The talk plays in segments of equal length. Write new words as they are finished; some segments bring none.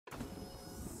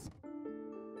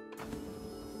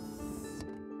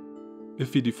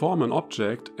If we deform an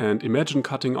object and imagine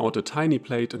cutting out a tiny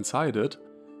plate inside it,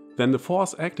 then the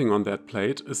force acting on that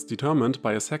plate is determined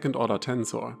by a second-order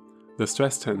tensor, the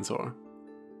stress tensor.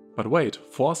 But wait,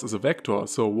 force is a vector,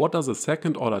 so what does a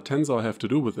second-order tensor have to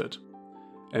do with it?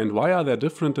 And why are there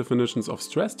different definitions of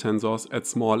stress tensors at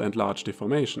small and large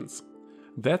deformations?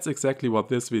 That's exactly what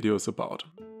this video is about.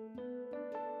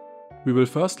 We will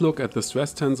first look at the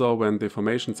stress tensor when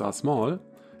deformations are small,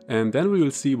 and then we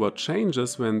will see what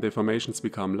changes when deformations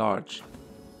become large.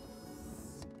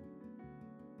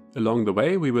 Along the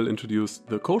way, we will introduce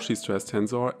the Cauchy stress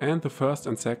tensor and the first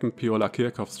and second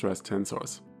Piola-Kirchhoff stress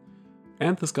tensors,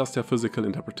 and discuss their physical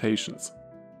interpretations.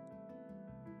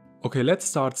 Okay, let's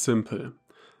start simple.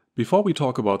 Before we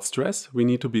talk about stress, we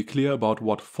need to be clear about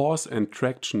what force and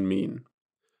traction mean.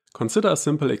 Consider a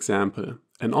simple example,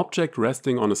 an object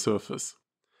resting on a surface.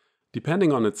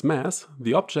 Depending on its mass,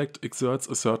 the object exerts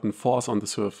a certain force on the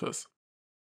surface.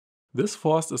 This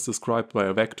force is described by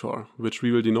a vector, which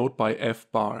we will denote by F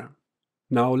bar.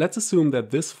 Now let's assume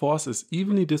that this force is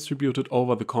evenly distributed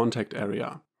over the contact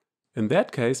area. In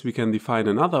that case, we can define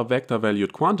another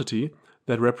vector-valued quantity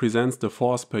that represents the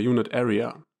force per unit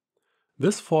area.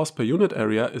 This force per unit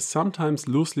area is sometimes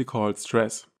loosely called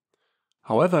stress.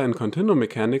 However, in continuum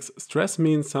mechanics, stress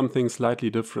means something slightly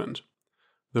different.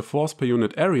 The force per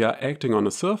unit area acting on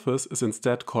a surface is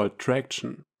instead called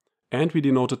traction, and we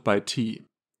denote it by T.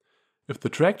 If the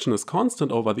traction is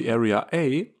constant over the area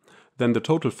A, then the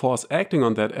total force acting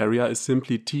on that area is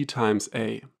simply T times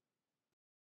A.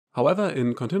 However,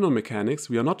 in continuum mechanics,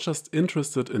 we are not just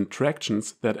interested in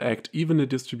tractions that act evenly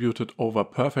distributed over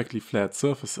perfectly flat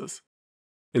surfaces.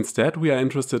 Instead, we are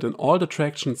interested in all the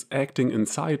tractions acting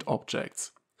inside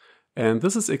objects. And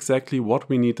this is exactly what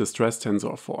we need the stress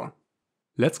tensor for.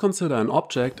 Let's consider an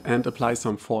object and apply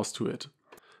some force to it.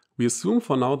 We assume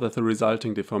for now that the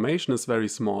resulting deformation is very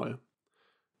small.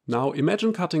 Now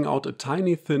imagine cutting out a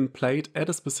tiny thin plate at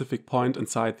a specific point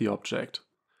inside the object.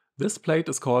 This plate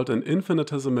is called an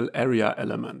infinitesimal area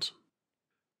element.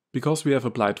 Because we have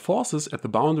applied forces at the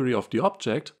boundary of the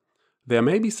object, there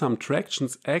may be some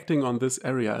tractions acting on this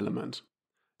area element.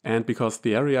 And because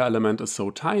the area element is so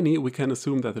tiny, we can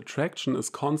assume that the traction is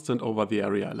constant over the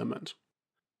area element.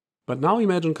 But now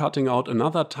imagine cutting out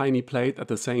another tiny plate at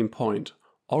the same point,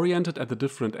 oriented at a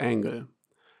different angle.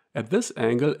 At this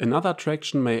angle, another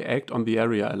traction may act on the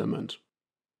area element.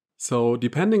 So,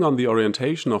 depending on the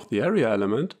orientation of the area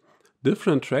element,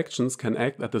 different tractions can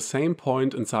act at the same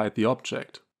point inside the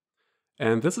object.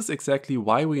 And this is exactly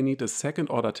why we need a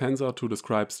second-order tensor to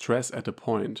describe stress at a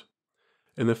point.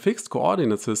 In a fixed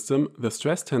coordinate system, the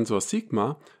stress tensor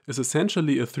sigma is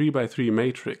essentially a 3x3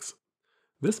 matrix.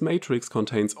 This matrix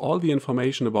contains all the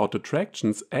information about the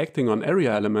tractions acting on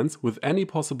area elements with any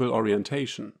possible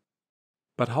orientation.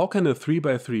 But how can a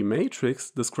 3x3 matrix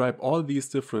describe all these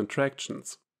different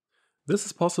tractions? This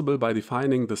is possible by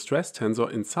defining the stress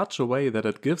tensor in such a way that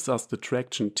it gives us the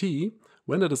traction T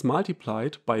when it is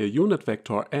multiplied by a unit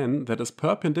vector n that is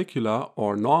perpendicular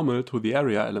or normal to the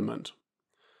area element.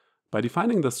 By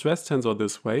defining the stress tensor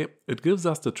this way, it gives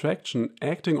us the traction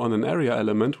acting on an area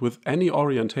element with any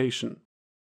orientation.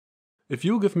 If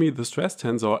you give me the stress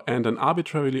tensor and an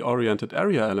arbitrarily oriented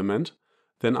area element,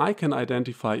 then I can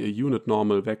identify a unit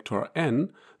normal vector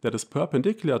n that is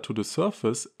perpendicular to the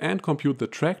surface and compute the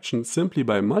traction simply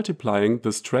by multiplying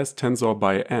the stress tensor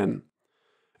by n.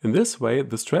 In this way,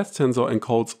 the stress tensor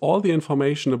encodes all the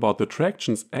information about the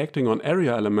tractions acting on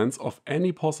area elements of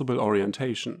any possible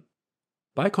orientation.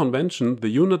 By convention, the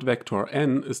unit vector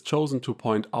n is chosen to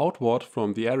point outward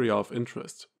from the area of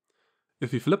interest.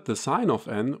 If we flip the sign of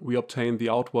n, we obtain the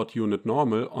outward unit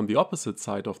normal on the opposite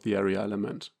side of the area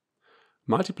element.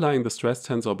 Multiplying the stress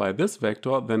tensor by this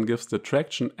vector then gives the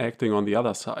traction acting on the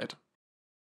other side.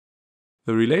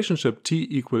 The relationship T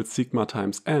equals sigma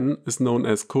times n is known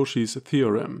as Cauchy's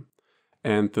theorem,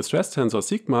 and the stress tensor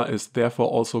sigma is therefore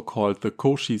also called the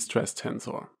Cauchy stress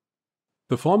tensor.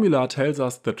 The formula tells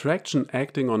us the traction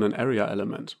acting on an area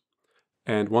element.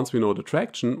 And once we know the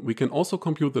traction, we can also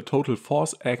compute the total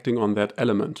force acting on that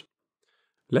element.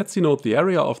 Let's denote the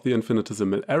area of the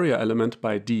infinitesimal area element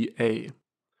by dA.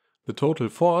 The total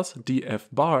force, dF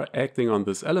bar, acting on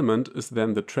this element is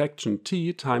then the traction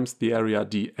T times the area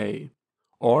dA,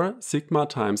 or sigma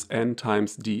times n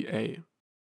times dA.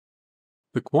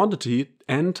 The quantity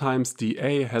n times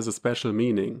dA has a special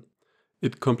meaning.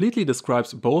 It completely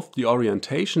describes both the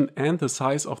orientation and the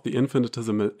size of the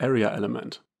infinitesimal area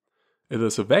element. It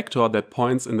is a vector that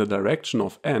points in the direction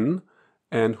of n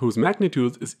and whose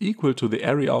magnitude is equal to the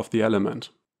area of the element.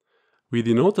 We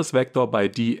denote this vector by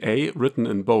dA written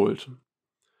in bold.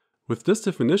 With this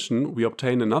definition, we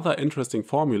obtain another interesting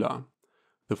formula.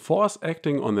 The force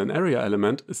acting on an area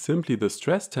element is simply the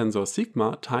stress tensor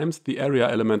sigma times the area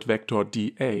element vector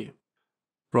dA.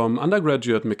 From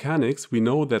undergraduate mechanics, we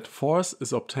know that force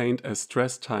is obtained as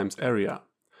stress times area.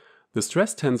 The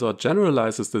stress tensor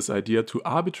generalizes this idea to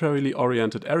arbitrarily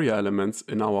oriented area elements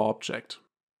in our object.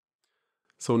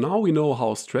 So now we know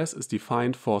how stress is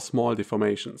defined for small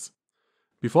deformations.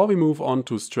 Before we move on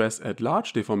to stress at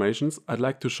large deformations, I'd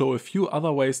like to show a few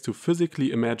other ways to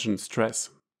physically imagine stress.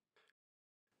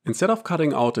 Instead of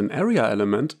cutting out an area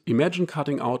element, imagine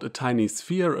cutting out a tiny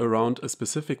sphere around a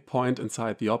specific point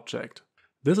inside the object.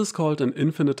 This is called an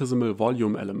infinitesimal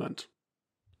volume element.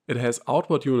 It has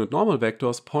outward unit normal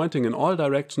vectors pointing in all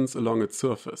directions along its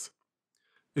surface.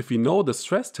 If we know the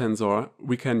stress tensor,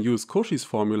 we can use Cauchy's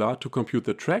formula to compute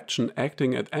the traction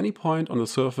acting at any point on the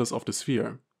surface of the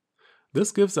sphere.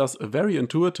 This gives us a very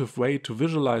intuitive way to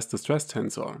visualize the stress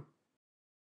tensor.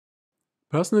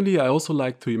 Personally, I also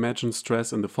like to imagine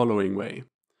stress in the following way.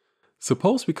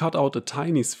 Suppose we cut out a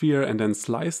tiny sphere and then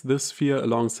slice this sphere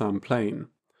along some plane.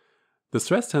 The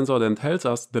stress tensor then tells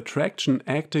us the traction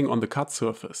acting on the cut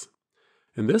surface.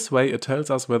 In this way, it tells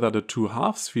us whether the two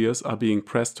half spheres are being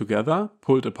pressed together,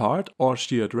 pulled apart, or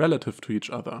sheared relative to each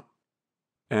other.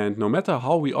 And no matter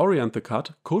how we orient the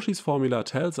cut, Cauchy's formula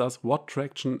tells us what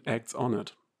traction acts on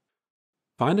it.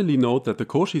 Finally, note that the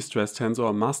Cauchy stress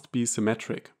tensor must be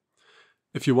symmetric.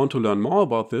 If you want to learn more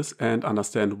about this and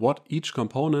understand what each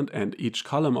component and each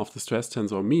column of the stress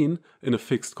tensor mean in a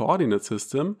fixed coordinate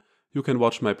system, you can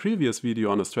watch my previous video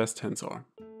on a stress tensor.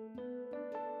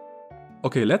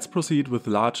 Okay, let's proceed with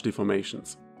large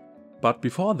deformations. But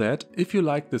before that, if you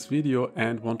like this video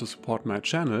and want to support my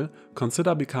channel,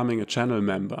 consider becoming a channel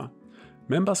member.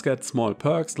 Members get small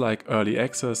perks like early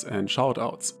access and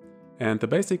shoutouts. And the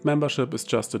basic membership is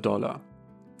just $1.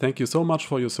 Thank you so much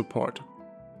for your support.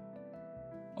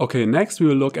 Okay, next we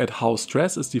will look at how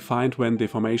stress is defined when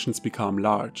deformations become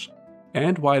large,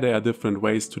 and why there are different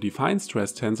ways to define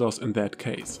stress tensors in that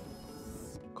case.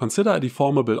 Consider a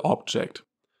deformable object.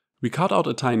 We cut out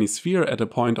a tiny sphere at a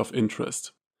point of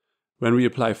interest. When we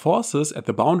apply forces at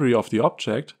the boundary of the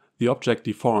object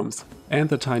deforms, and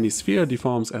the tiny sphere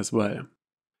deforms as well.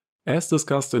 As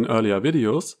discussed in earlier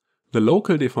videos, the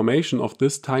local deformation of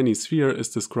this tiny sphere is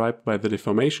described by the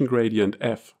deformation gradient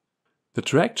f. The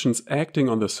tractions acting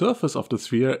on the surface of the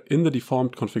sphere in the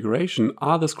deformed configuration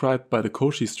are described by the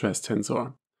Cauchy stress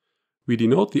tensor. We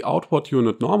denote the outward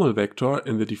unit normal vector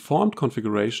in the deformed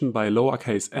configuration by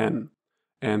lowercase n,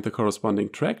 and the corresponding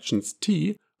tractions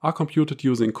t are computed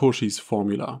using Cauchy's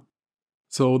formula.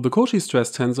 So the Cauchy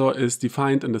stress tensor is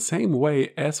defined in the same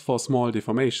way as for small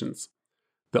deformations.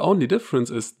 The only difference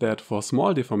is that for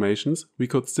small deformations we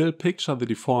could still picture the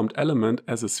deformed element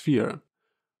as a sphere.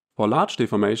 For large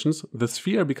deformations, the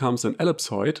sphere becomes an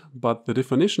ellipsoid, but the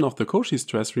definition of the Cauchy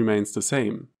stress remains the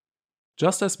same.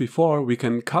 Just as before, we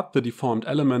can cut the deformed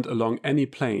element along any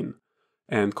plane,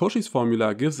 and Cauchy's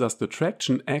formula gives us the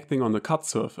traction acting on the cut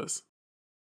surface.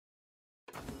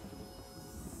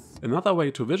 Another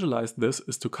way to visualize this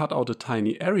is to cut out a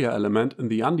tiny area element in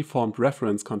the undeformed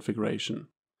reference configuration.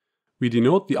 We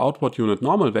denote the outward unit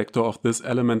normal vector of this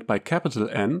element by capital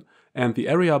N and the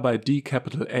area by d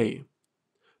capital A.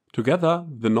 Together,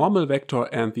 the normal vector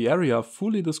and the area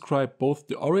fully describe both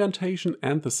the orientation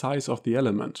and the size of the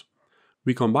element.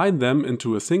 We combine them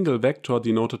into a single vector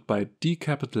denoted by d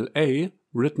capital A,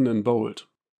 written in bold.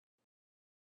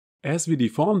 As we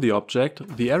deform the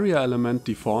object, the area element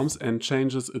deforms and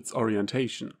changes its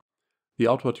orientation. The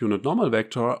outward unit normal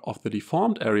vector of the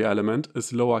deformed area element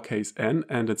is lowercase n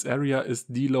and its area is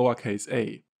d lowercase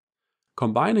a.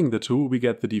 Combining the two, we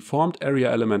get the deformed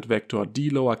area element vector d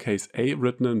lowercase a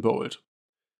written in bold.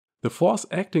 The force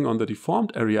acting on the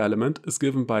deformed area element is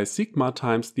given by sigma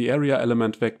times the area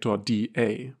element vector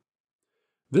dA.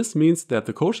 This means that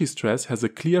the Cauchy stress has a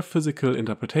clear physical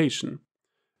interpretation.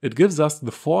 It gives us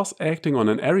the force acting on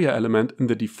an area element in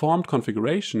the deformed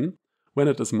configuration when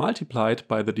it is multiplied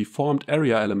by the deformed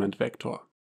area element vector.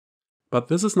 But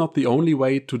this is not the only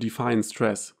way to define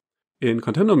stress. In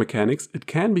continuum mechanics, it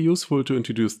can be useful to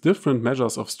introduce different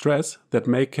measures of stress that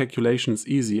make calculations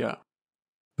easier.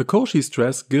 The Cauchy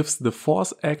stress gives the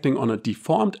force acting on a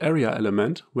deformed area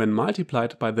element when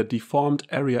multiplied by the deformed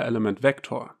area element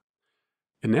vector.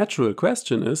 A natural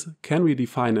question is, can we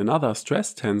define another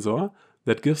stress tensor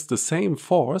that gives the same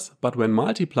force but when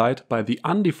multiplied by the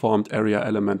undeformed area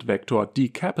element vector d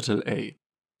capital A?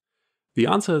 The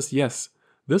answer is yes.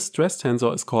 This stress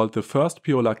tensor is called the first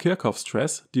Piola-Kirchhoff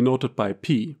stress, denoted by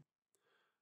P.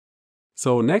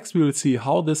 So next we will see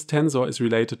how this tensor is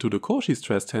related to the Cauchy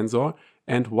stress tensor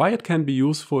and why it can be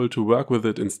useful to work with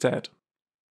it instead.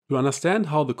 To understand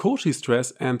how the Cauchy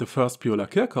stress and the first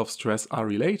Piola-Kirchhoff stress are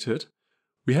related,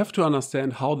 we have to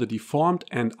understand how the deformed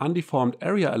and undeformed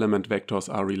area element vectors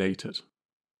are related.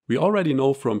 We already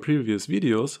know from previous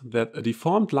videos that a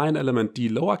deformed line element d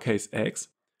lowercase x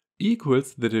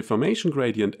equals the deformation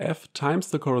gradient f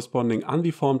times the corresponding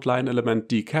undeformed line element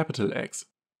d capital X.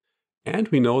 And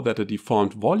we know that a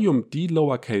deformed volume d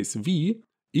lowercase v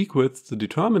equals the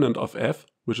determinant of f,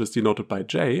 which is denoted by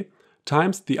j,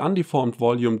 times the undeformed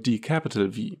volume d capital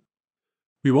V.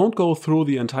 We won't go through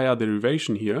the entire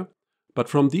derivation here, but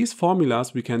from these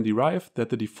formulas we can derive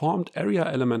that the deformed area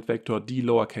element vector d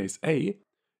lowercase a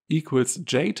equals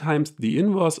j times the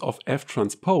inverse of f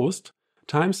transposed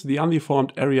times the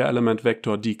undeformed area element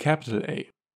vector d capital A.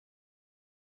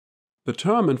 The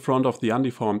term in front of the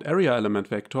undeformed area element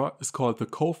vector is called the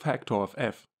cofactor of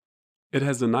f. It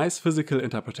has a nice physical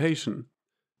interpretation.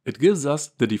 It gives us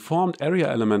the deformed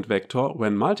area element vector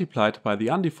when multiplied by the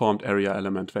undeformed area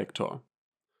element vector.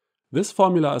 This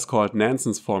formula is called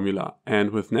Nanson's formula,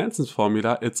 and with Nanson's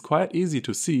formula it's quite easy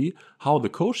to see how the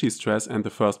Cauchy stress and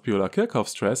the first Piola-Kirchhoff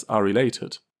stress are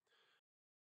related.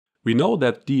 We know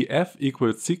that df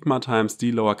equals sigma times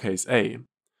d lowercase a.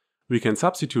 We can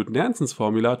substitute Nanson's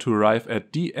formula to arrive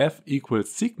at df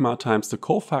equals sigma times the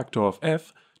cofactor of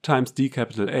f times d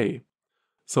capital A.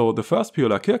 So the first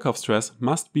Piola-Kirchhoff stress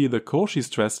must be the Cauchy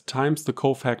stress times the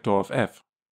cofactor of f.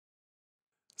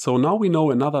 So now we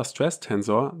know another stress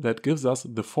tensor that gives us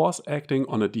the force acting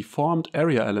on a deformed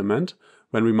area element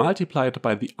when we multiply it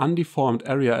by the undeformed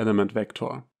area element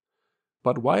vector.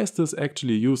 But why is this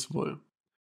actually useful?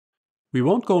 We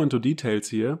won't go into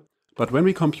details here, but when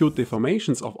we compute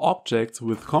deformations of objects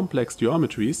with complex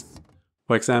geometries,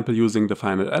 for example using the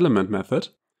finite element method,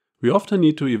 we often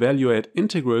need to evaluate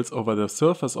integrals over the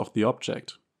surface of the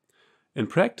object. In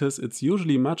practice, it's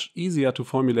usually much easier to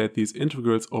formulate these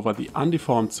integrals over the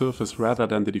undeformed surface rather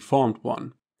than the deformed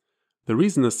one. The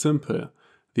reason is simple.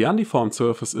 The undeformed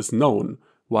surface is known,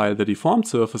 while the deformed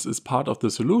surface is part of the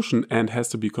solution and has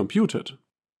to be computed.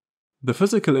 The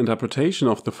physical interpretation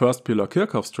of the first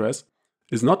Piola-Kirchhoff stress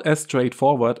is not as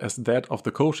straightforward as that of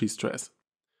the Cauchy stress.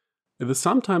 It is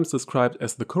sometimes described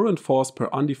as the current force per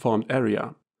undeformed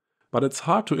area, but it's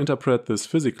hard to interpret this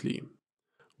physically.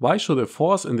 Why should a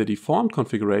force in the deformed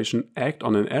configuration act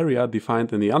on an area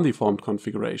defined in the undeformed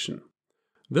configuration?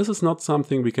 This is not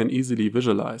something we can easily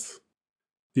visualize.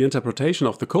 The interpretation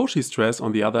of the Cauchy stress,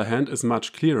 on the other hand, is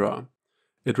much clearer.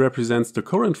 It represents the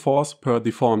current force per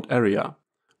deformed area,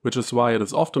 which is why it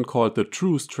is often called the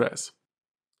true stress.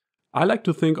 I like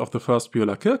to think of the first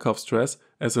Piola-Kirchhoff stress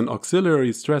as an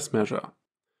auxiliary stress measure.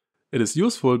 It is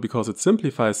useful because it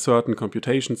simplifies certain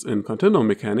computations in continuum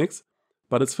mechanics,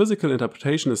 but its physical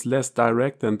interpretation is less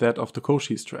direct than that of the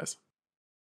Cauchy stress.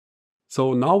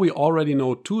 So now we already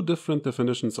know two different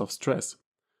definitions of stress.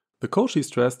 The Cauchy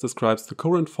stress describes the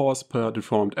current force per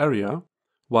deformed area,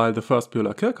 while the first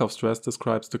Piola-Kirchhoff stress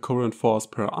describes the current force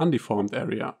per undeformed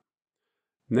area.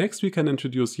 Next we can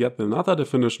introduce yet another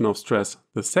definition of stress,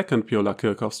 the second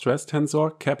Piola-Kirchhoff stress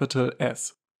tensor, capital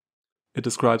S. It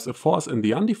describes a force in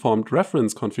the undeformed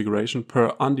reference configuration per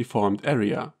undeformed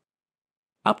area.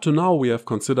 Up to now we have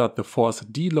considered the force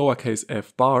d lowercase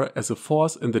f bar as a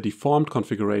force in the deformed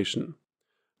configuration.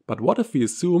 But what if we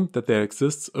assume that there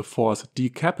exists a force d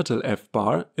capital F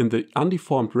bar in the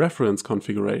undeformed reference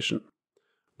configuration,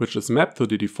 which is mapped to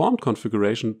the deformed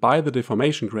configuration by the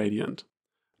deformation gradient,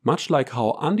 much like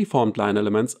how undeformed line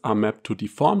elements are mapped to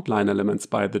deformed line elements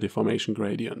by the deformation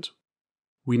gradient.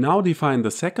 We now define the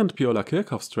second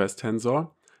Piola-Kirchhoff stress tensor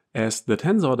as the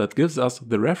tensor that gives us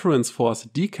the reference force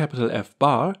d capital F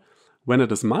bar when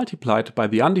it is multiplied by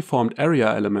the undeformed area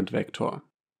element vector.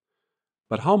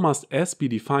 But how must S be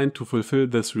defined to fulfill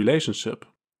this relationship?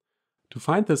 To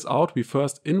find this out, we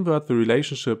first invert the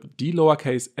relationship d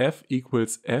lowercase f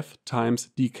equals f times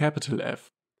d capital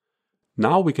F.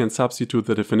 Now we can substitute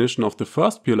the definition of the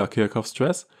first Piola-Kirchhoff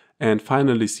stress and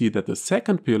finally see that the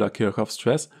second Piola-Kirchhoff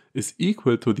stress is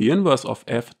equal to the inverse of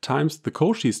f times the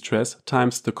Cauchy stress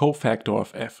times the cofactor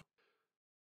of f.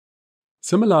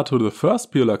 Similar to the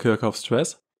first Piola-Kirchhoff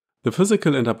stress, the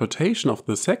physical interpretation of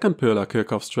the second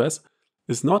Piola-Kirchhoff stress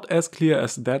is not as clear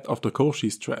as that of the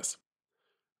Cauchy stress.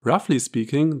 Roughly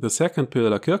speaking, the second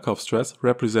Piola-Kirchhoff stress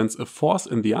represents a force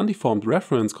in the undeformed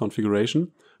reference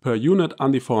configuration per unit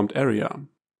undeformed area.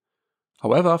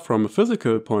 However, from a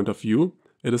physical point of view,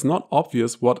 it is not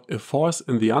obvious what a force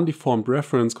in the undeformed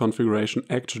reference configuration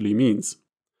actually means.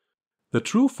 The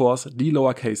true force d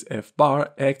lowercase f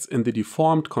bar acts in the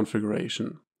deformed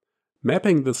configuration.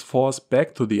 Mapping this force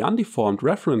back to the undeformed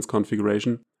reference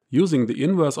configuration using the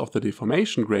inverse of the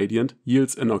deformation gradient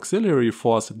yields an auxiliary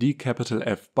force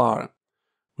dF bar,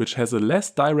 which has a less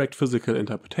direct physical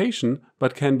interpretation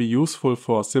but can be useful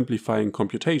for simplifying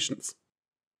computations.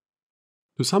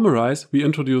 To summarize, we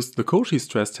introduced the Cauchy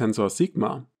stress tensor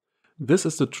sigma. This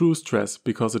is the true stress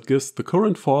because it gives the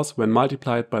current force when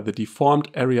multiplied by the deformed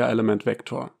area element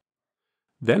vector.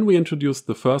 Then we introduced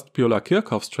the first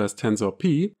Piola-Kirchhoff stress tensor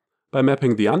P by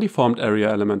mapping the undeformed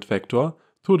area element vector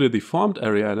to the deformed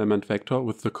area element vector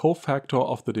with the cofactor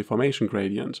of the deformation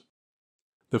gradient.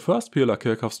 The first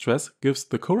Piola-Kirchhoff stress gives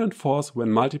the current force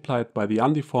when multiplied by the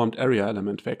undeformed area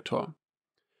element vector.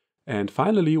 And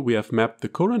finally, we have mapped the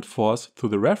current force to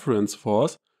the reference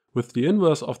force with the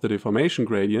inverse of the deformation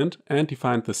gradient and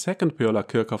defined the second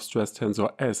Piola-Kirchhoff stress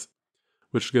tensor S,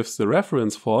 which gives the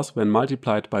reference force when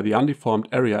multiplied by the undeformed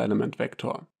area element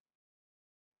vector.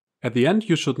 At the end,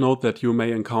 you should note that you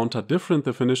may encounter different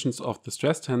definitions of the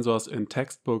stress tensors in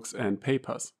textbooks and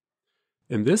papers.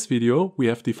 In this video, we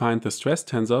have defined the stress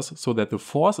tensors so that the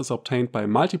force is obtained by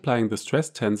multiplying the stress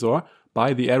tensor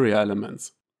by the area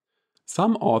elements.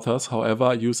 Some authors,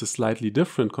 however, use a slightly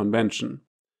different convention,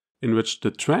 in which the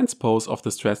transpose of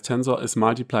the stress tensor is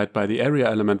multiplied by the area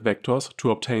element vectors to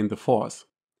obtain the force.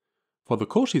 For the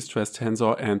Cauchy stress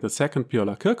tensor and the second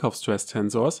Piola-Kirchhoff stress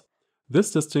tensors,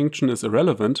 this distinction is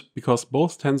irrelevant because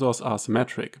both tensors are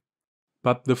symmetric.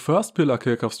 But the first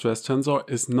Piola-Kirchhoff stress tensor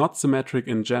is not symmetric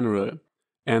in general,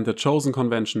 and the chosen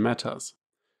convention matters.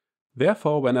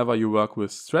 Therefore, whenever you work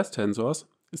with stress tensors,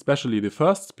 especially the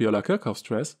first Piola-Kirchhoff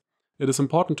stress, it is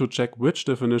important to check which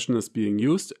definition is being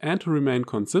used and to remain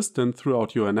consistent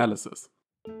throughout your analysis.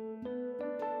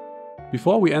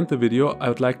 Before we end the video, I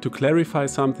would like to clarify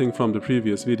something from the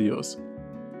previous videos.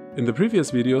 In the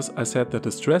previous videos, I said that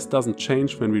the stress doesn't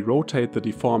change when we rotate the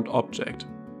deformed object.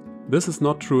 This is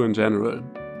not true in general.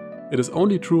 It is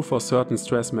only true for certain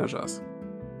stress measures.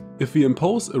 If we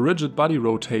impose a rigid body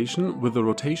rotation with the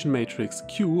rotation matrix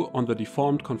Q on the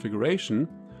deformed configuration,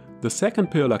 the second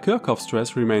Piola-Kirchhoff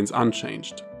stress remains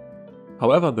unchanged.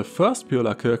 However, the first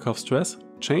Piola-Kirchhoff stress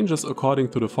changes according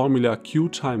to the formula Q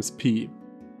times P,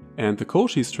 and the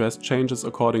Cauchy stress changes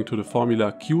according to the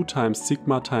formula Q times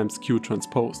sigma times Q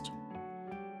transposed.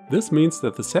 This means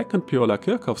that the second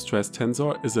Piola-Kirchhoff stress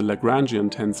tensor is a Lagrangian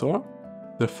tensor,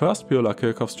 the first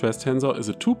Piola-Kirchhoff stress tensor is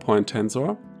a two-point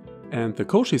tensor, and the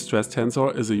Cauchy stress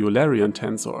tensor is a Eulerian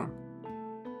tensor.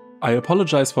 I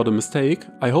apologize for the mistake,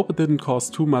 I hope it didn't cause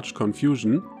too much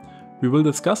confusion. We will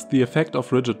discuss the effect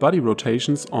of rigid body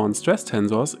rotations on stress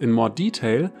tensors in more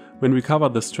detail when we cover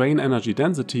the strain energy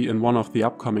density in one of the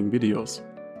upcoming videos.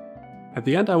 At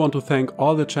the end, I want to thank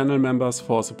all the channel members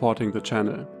for supporting the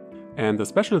channel. And a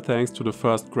special thanks to the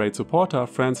first great supporter,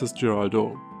 Francis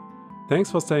Giraldo.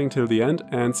 Thanks for staying till the end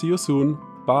and see you soon.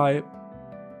 Bye!